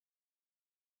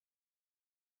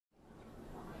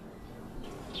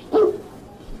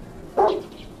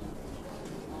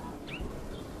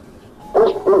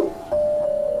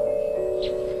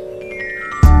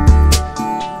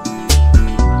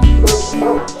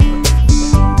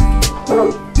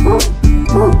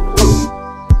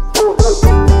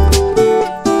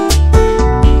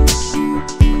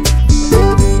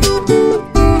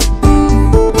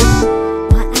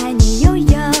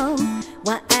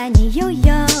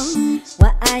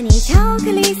爱你巧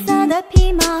克力色的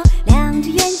皮毛，两只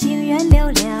眼睛圆溜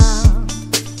溜。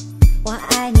我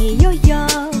爱你悠悠，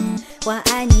我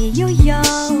爱你悠悠，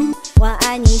我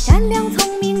爱你善良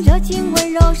聪明热情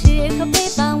温柔，时刻陪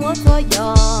伴我左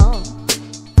右。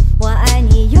我爱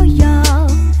你悠悠，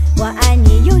我爱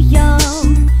你悠悠，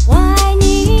我爱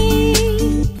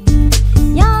你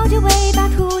摇着尾巴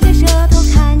吐着舌头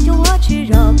看着我吃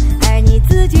肉，而你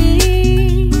自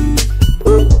己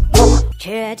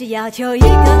却只要求一根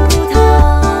骨头。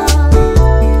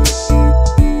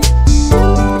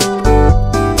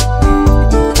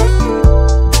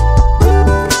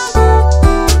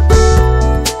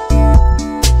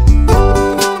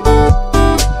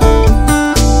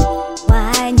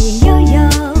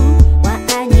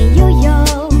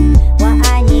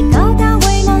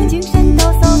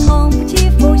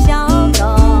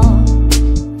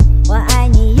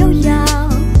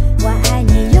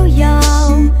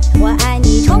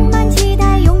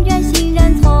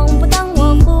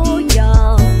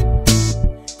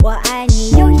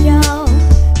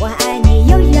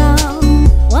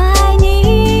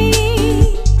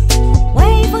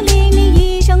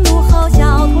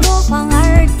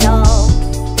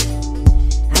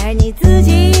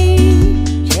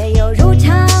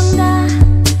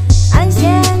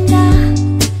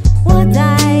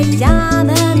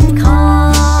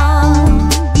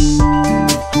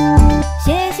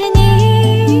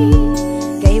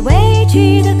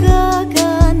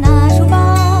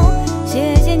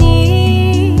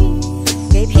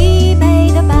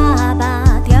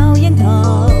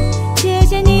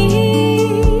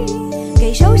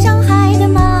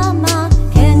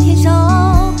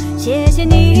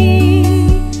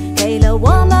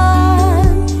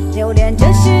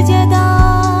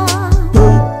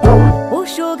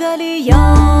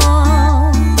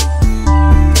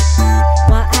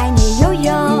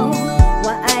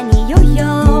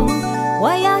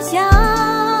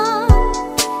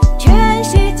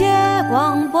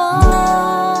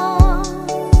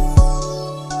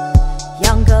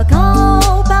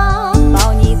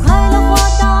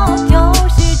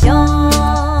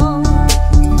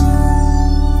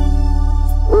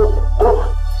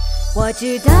我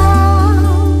知道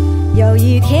有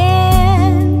一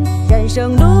天人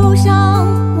生路上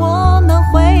我们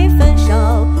会分手，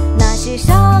那是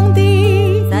上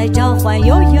帝在召唤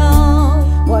悠悠。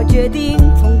我决定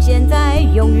从现在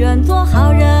永远做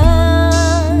好人，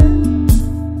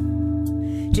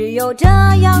只有这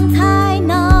样才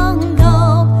能够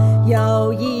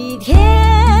有意义。